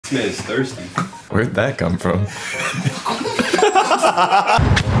This man is thirsty. Where'd that come from?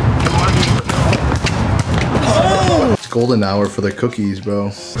 It's golden hour for the cookies,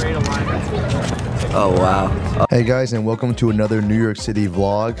 bro. Oh, wow. Hey guys, and welcome to another New York City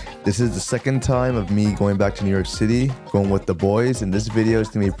vlog. This is the second time of me going back to New York City, going with the boys, and this video is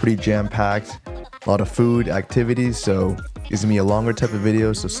gonna be pretty jam-packed. A lot of food, activities, so it's gonna be a longer type of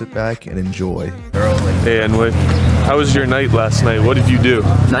video, so sit back and enjoy. Hey Enwit, how was your night last night? What did you do?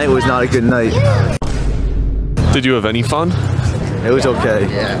 Night was not a good night. Did you have any fun? It was okay.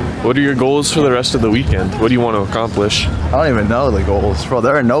 Yeah. What are your goals for the rest of the weekend? What do you want to accomplish? I don't even know the goals, bro.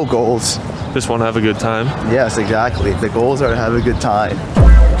 There are no goals. Just want to have a good time? Yes, exactly. The goals are to have a good time.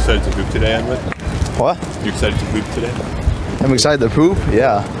 You excited to poop today, Enwit? What? You excited to poop today? I'm excited to poop?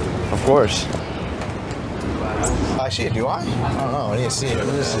 Yeah, of course. Actually, do I? I don't know. I need to see it.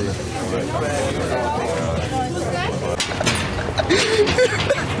 Let me see.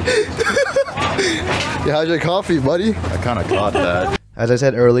 Yeah, how's your coffee, buddy? I kind of caught that. As I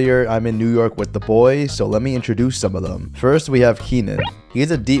said earlier, I'm in New York with the boys, so let me introduce some of them. First, we have Keenan. He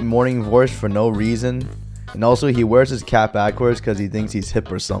has a deep morning voice for no reason. And also, he wears his cap backwards because he thinks he's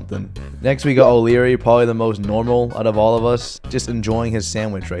hip or something. Next, we got O'Leary, probably the most normal out of all of us. Just enjoying his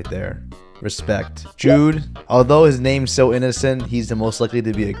sandwich right there. Respect. Jude, although his name's so innocent, he's the most likely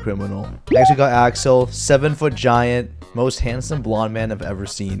to be a criminal. Next, we got Axel, 7-foot giant, most handsome blonde man I've ever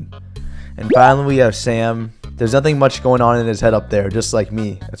seen. And finally, we have Sam. There's nothing much going on in his head up there, just like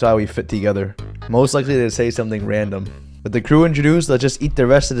me. That's why we fit together. Most likely to say something random. With the crew introduced, let's just eat the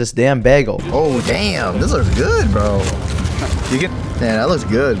rest of this damn bagel. Oh, damn. This looks good, bro. Man, that looks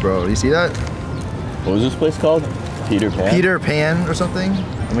good, bro. You see that? What was this place called? Peter Pan? Peter Pan or something?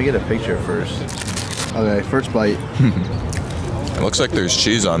 Let me get a picture first. Okay, first bite. It looks like there's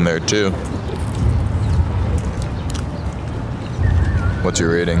cheese on there too. What's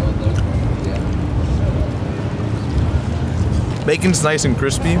your rating? Bacon's nice and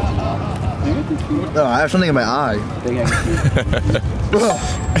crispy. Oh, I have something in my eye.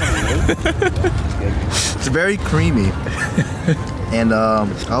 It's very creamy. And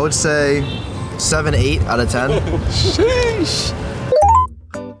I would say 7, 8 out of 10. Sheesh.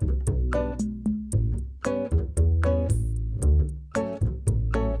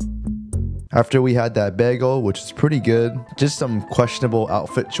 After we had that bagel, which is pretty good, just some questionable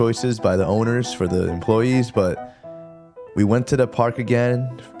outfit choices by the owners for the employees, but we went to the park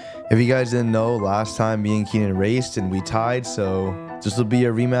again. If you guys didn't know, last time me and Keenan raced and we tied, so this will be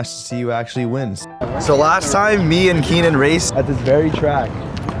a rematch to see who actually wins. So last time me and Keenan raced at this very track.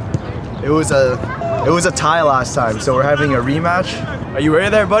 It was a tie last time, so we're having a rematch. Are you ready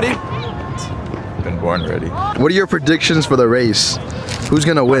there, buddy? Been born ready. What are your predictions for the race? Who's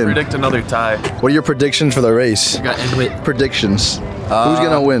gonna win? Predict another tie. What are your predictions for the race? I got Enwit. Predictions. Who's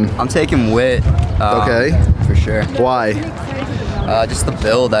gonna win? I'm taking Wit. Okay. For sure. Why? Just the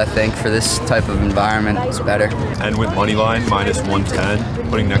build, I think, for this type of environment is better. Enwit money line, -110.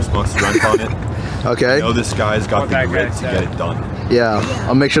 Putting next month's rent on it. Okay. I know this guy's got the grit to get it done. Yeah,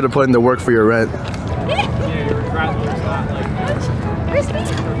 I'll make sure to put in the work for your rent.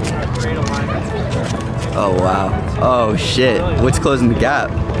 Oh, wow. Oh, shit. Wit's closing the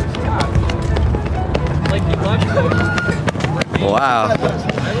gap. Wow.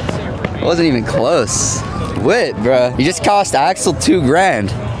 It wasn't even close. Wit, bruh. You just cost Axel $2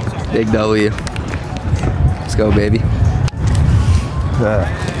 grand. Big W. Let's go, baby.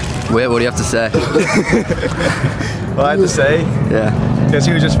 Wit, what do you have to say? What I have to say? Yeah. Because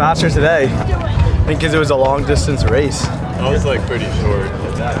he was just faster today. I think because it was a long distance race. I was like pretty short.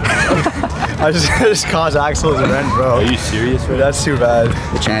 I just caused Axel to rent, bro. Are you serious? Dude, that's too bad.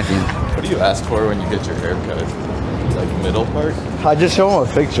 The champion. What do you ask for when you get your haircut? Like middle part I just show him a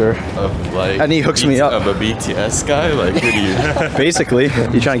picture. of like And he hooks me up. of a BTS guy? Like who do you? Basically.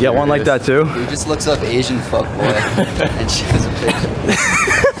 You trying to get one like that too? He just looks up Asian fuckboy and shows a picture.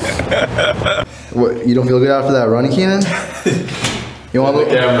 What, you don't feel good after that run, Keenan? You want to look?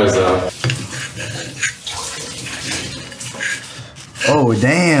 Cameras up. Oh,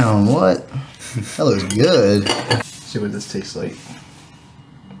 damn, what? That looks good. Let's see what this tastes like.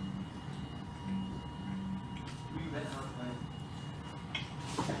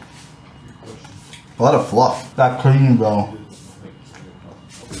 A lot of fluff. That cream, bro.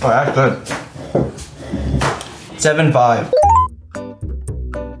 Oh, that's good. 7.5.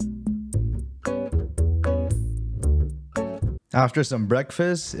 After some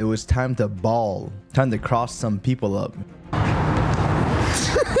breakfast, it was time to ball. Time to cross some people up.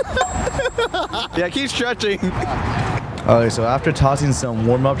 Yeah, keep stretching. Okay, so after tossing some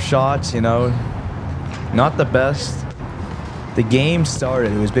warm-up shots, you know, not the best. The game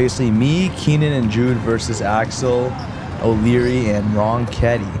started. It was basically me, Keenan, and Jude versus Axel, O'Leary, and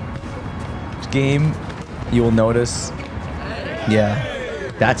Ronchetti. This game, you will notice,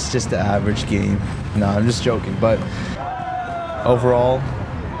 yeah, that's just the average game. No, I'm just joking, but overall,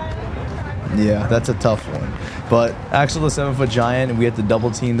 yeah, that's a tough one. But Axel, the 7-foot giant, and we had to double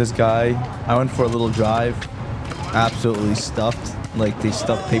team this guy. I went for a little drive, absolutely stuffed, like they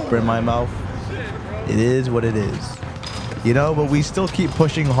stuffed paper in my mouth. It is what it is. You know, but we still keep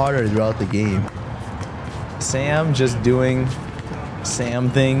pushing harder throughout the game. Sam just doing Sam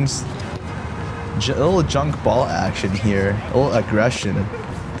things. A little junk ball action here. A little aggression.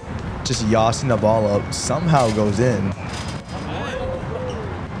 Just yossing the ball up. Somehow goes in.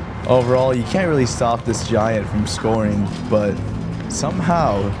 Overall, you can't really stop this giant from scoring, but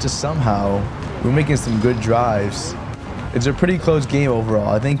somehow, just somehow, we're making some good drives. It's a pretty close game overall.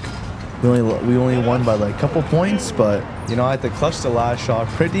 I think we only won by like a couple points, but you know, I had to clutch the last shot.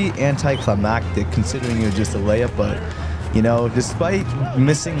 Pretty anticlimactic considering it was just a layup, but you know, despite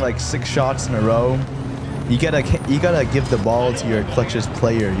missing like 6 shots in a row, you gotta give the ball to your clutchest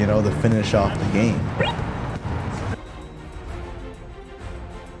player, you know, to finish off the game.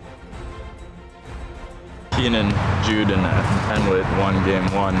 Keenan, Jude, and Enwit won game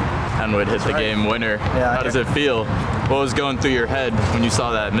 1. Enwit hit the game winner. Yeah, how does it feel? What was going through your head when you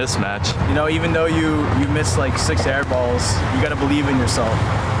saw that mismatch? You know, even though you missed like 6 air balls, you gotta believe in yourself.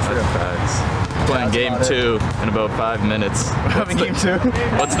 That's facts. Playing game 2 in about 5 minutes. Having game 2?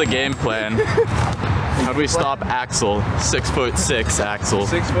 What's the game plan? How do we stop Axel? 6'6" Axel.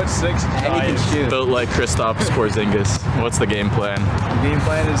 6'6", and he can shoot. Built like Kristaps Porzingis. What's the game plan? The game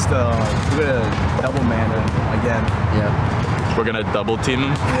plan is we're gonna double man him again. Yeah. We're gonna double team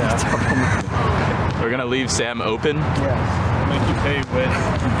him? Yeah. We're gonna leave Sam open? Yeah. Make you pay, Whit.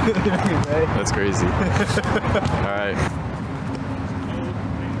 That's crazy. All right.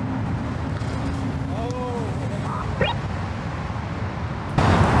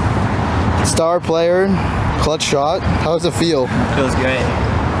 Star player, clutch shot. How does it feel? Feels great.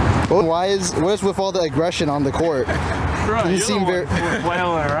 What is with all the aggression on the court? Bro, Doesn't seem very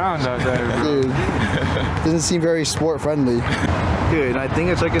flailing around out there. dude. Doesn't seem very sport friendly. Dude, I think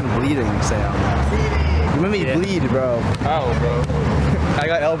it's like in bleeding, Sam. You made me bleed, bro. How, bro? I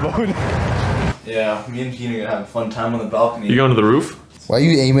got elbowed. Yeah, me and Keenan are gonna have a fun time on the balcony. You going to the roof? Why are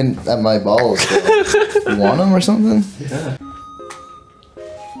you aiming at my balls? You want them or something? Yeah.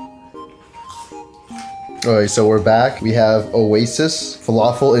 Alright, so we're back. We have Oasis,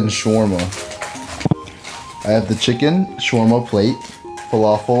 falafel, and shawarma. I have the chicken, shawarma plate,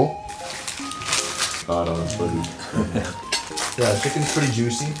 falafel. Spot on food. Yeah, chicken's pretty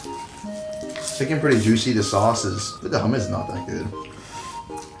juicy. Chicken pretty juicy, the sauces. But the hummus is not that good.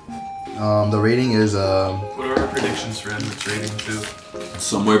 The rating is What are our predictions for Enwit's rating too?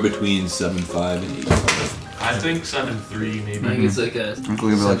 Somewhere between 7.5 and 8.5. I think 7.3 maybe. I think it's like a. I'm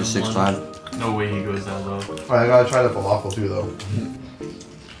gonna give it like a 6.5. No way he goes that low. Alright, I gotta try the falafel too though.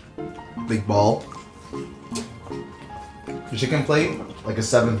 Big ball. The chicken plate, like a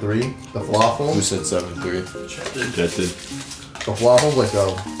 7.3. The falafel. Who said 7.3? Jet did. The falafel's like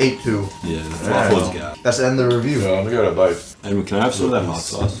a 8.2. Yeah, the falafel's got. That's the end of the review. I'm gonna get a bite. Edwin, can I have some of that hot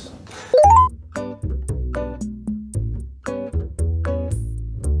sauce?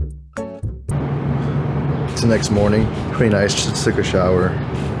 It's the next morning. Pretty nice. Just took a shower.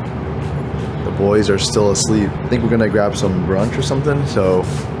 The boys are still asleep. I think we're gonna grab some brunch or something, so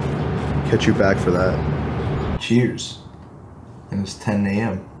catch you back for that. Cheers. And it's 10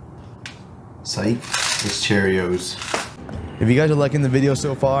 a.m. Psych. It's Cheerios. If you guys are liking the video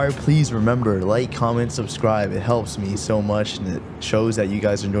so far, please remember, like, comment, subscribe. It helps me so much and it shows that you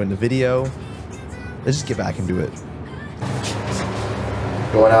guys are enjoying the video. Let's just get back into it.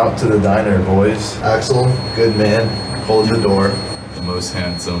 Going out to the diner, boys. Axel, good man. Hold the door. The most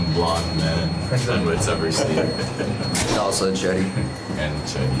handsome blonde man Enwit's ever seen. Also Chetty. And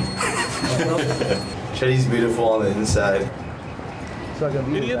Chetty. Chetty's beautiful on the inside. Did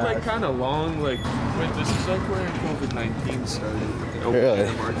he get like kind of long, like, wait, this is like where COVID-19 started. Really?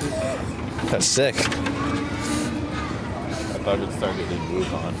 The market. That's sick. I thought it started in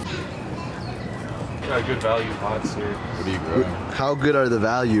Wuhan. Got good value pots here. What are you growing? How good are the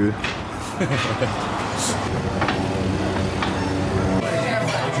value?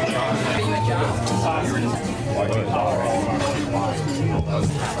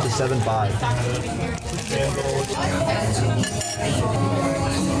 It's 7.5.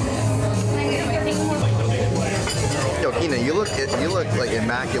 Yo, Keenan, you look like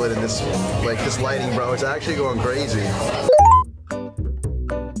immaculate in this lighting, bro. It's actually going crazy.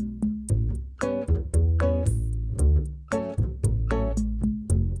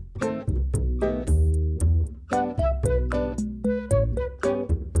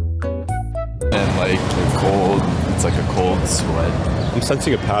 like cold. It's like a cold sweat. I'm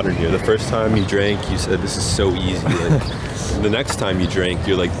sensing a pattern here. The first time you drank, you said this is so easy. Like, the next time you drank,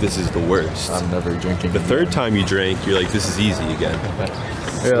 you're like, this is the worst. I'm never drinking. The third time you drank, you're like, this is easy again.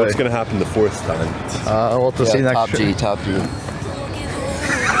 So what's gonna happen the fourth time? We'll have to see next Top G, top G.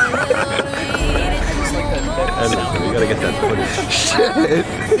 Enwit, we gotta get that footage.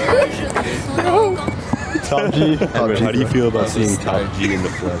 Top G. Enwit, how do you feel about seeing Top G in the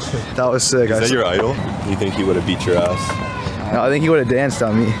flesh? That was sick. Is that your idol? You think he would have beat your ass? No, I think he would have danced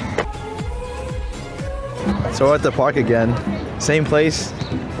on me. So we're at the park again. Same place.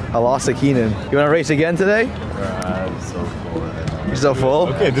 I lost to Keenan. You want to race again today? I'm so full right now. You're so full?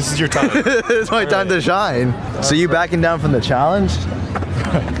 Okay, this is your time. It's my time to shine. So you backing down from the challenge?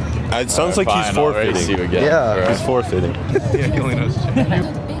 It sounds like he's Fine, I'll race forfeiting. you again. Yeah. bro. He's forfeiting. Yeah, he only knows.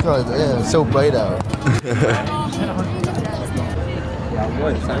 Oh, yeah, it's so bright out.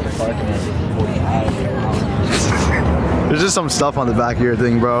 There's just some stuff on the back of your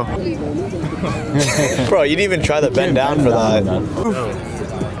thing, bro. Bro, you didn't even try to bend down for that.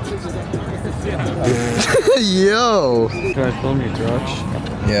 Yo. Can I film your Josh?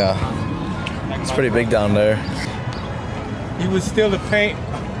 Yeah. It's pretty big down there. He was still the paint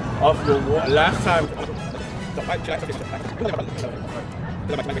of the last time.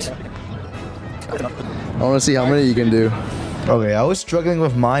 I want to see how many you can do. Okay, I was struggling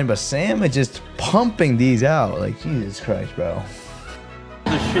with mine, but Sam is just pumping these out. Like, Jesus Christ, bro.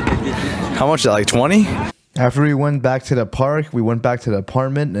 How much is that, like 20? After we went back to the park, we went back to the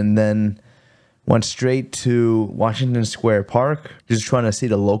apartment and then went straight to Washington Square Park, just trying to see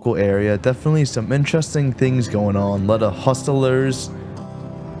the local area. Definitely some interesting things going on. A lot of hustlers,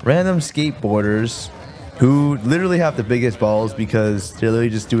 random skateboarders who literally have the biggest balls because they're literally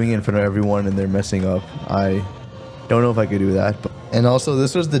just doing it in front of everyone and they're messing up. I don't know if I could do that. And also,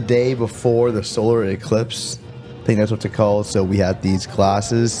 this was the day before the solar eclipse. I think that's what it's called. So we had these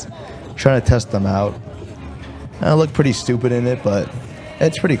glasses, trying to test them out. I look pretty stupid in it, but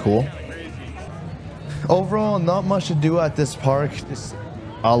it's pretty cool. Overall, not much to do at this park. Just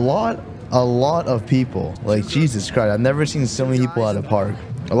a lot of people. Like, Jesus Christ, I've never seen so many people at a park.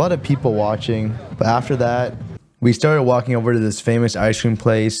 A lot of people watching. But after that, we started walking over to this famous ice cream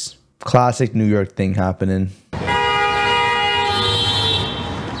place. Classic New York thing happening.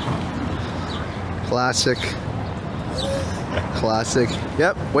 Classic. Classic.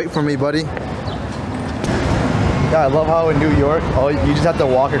 Yep, wait for me, buddy. Yeah, I love how in New York, you just have to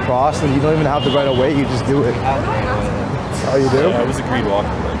walk across and you don't even have to right away, you just do it. Oh, you do? Yeah, I was a green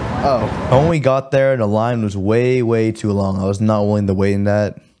walking. Oh. When we got there, the line was way too long. I was not willing to wait in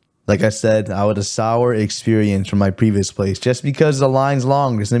that. Like I said, I had a sour experience from my previous place. Just because the line's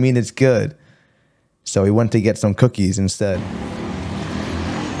long doesn't mean it's good. So we went to get some cookies instead.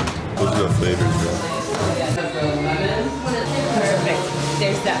 Those are the flavors, bro.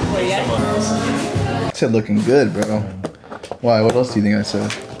 There's that for you. I said looking good, bro. Why? What else do you think I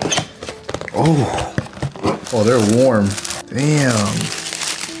said? Oh, they're warm. Damn.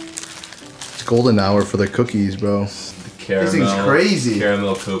 It's golden hour for the cookies, bro. Caramel, This thing's crazy.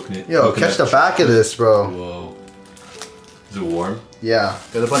 Caramel coconut. Yo, catch the back of this, bro. Whoa. Is it warm? Yeah,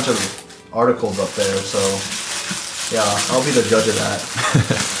 there's a bunch of articles up there, so yeah, I'll be the judge of that.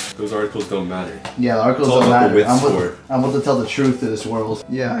 Those articles don't matter. Yeah, the articles It's all don't about the matter. width score. I'm about to tell the truth to this world.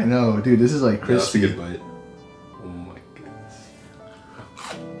 Yeah, I know, dude. This is like Yeah, that's a crispy. good bite. Oh my goodness.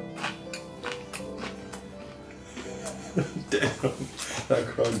 Damn, that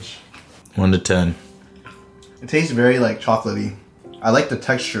crunch. 1 to 10. It tastes very like chocolatey. I like the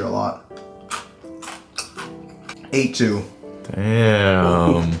texture a lot. 8-2.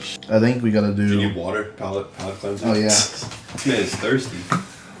 Damn. I think we gotta Do you do. need water? Palate cleanser? Oh yeah. This man is thirsty.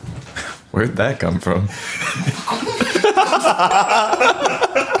 Where'd that come from?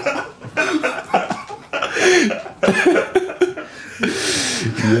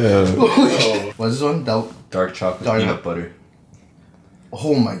 Yeah. What's this one? Dark chocolate Dark- peanut butter.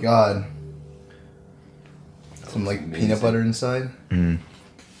 Oh my god. Some like Amazing. peanut butter inside.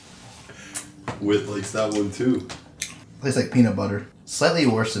 With likes that one too. Tastes like peanut butter. Slightly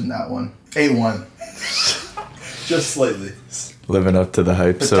worse than that one. 8-1. Just slightly. Living up to the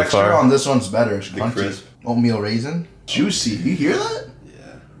hype The so texture far. on this one's better. It's The crunchy. crisp. Oatmeal raisin. Juicy. You hear that?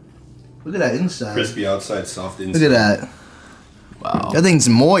 Yeah. Look at that inside. Crispy outside, soft inside. Look at that. Wow. That thing's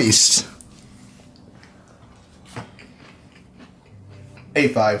moist.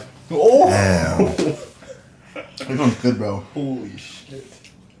 8-5. Oh! This one's good, bro. Holy shit.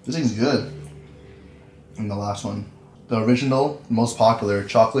 This thing's good. And the last one. The original, most popular,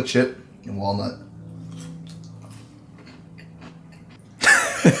 chocolate chip and walnut.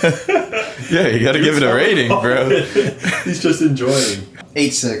 Yeah, you gotta give it a rating, bro. He's just enjoying.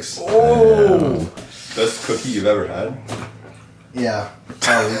 8.6. Oh! Best cookie you've ever had? Yeah,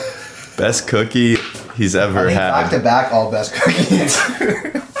 probably. Best cookie he's ever had. Back to back, all best cookies.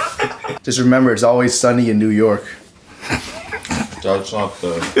 Just remember, it's always sunny in New York. That's not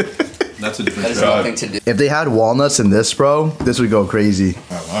the. That's a different That has nothing to do. If they had walnuts in this, bro, this would go crazy.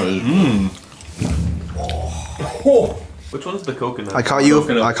 Which one's the coconut? I caught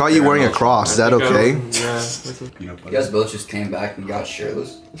you wearing a cross. Is that okay? You You guys both just came back and got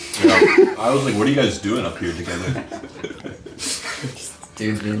shirtless. Yeah. I was like, what are you guys doing up here together?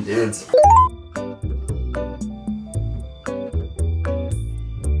 Dudes being dudes.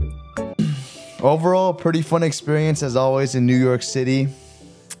 Overall, pretty fun experience as always in New York City.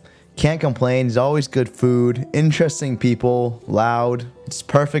 Can't complain. There's always good food, interesting people, loud. It's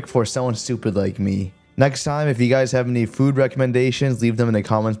perfect for someone stupid like me. Next time, if you guys have any food recommendations, leave them in the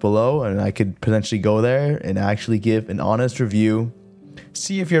comments below and I could potentially go there and actually give an honest review.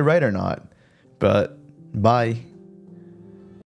 See if you're right or not. But bye.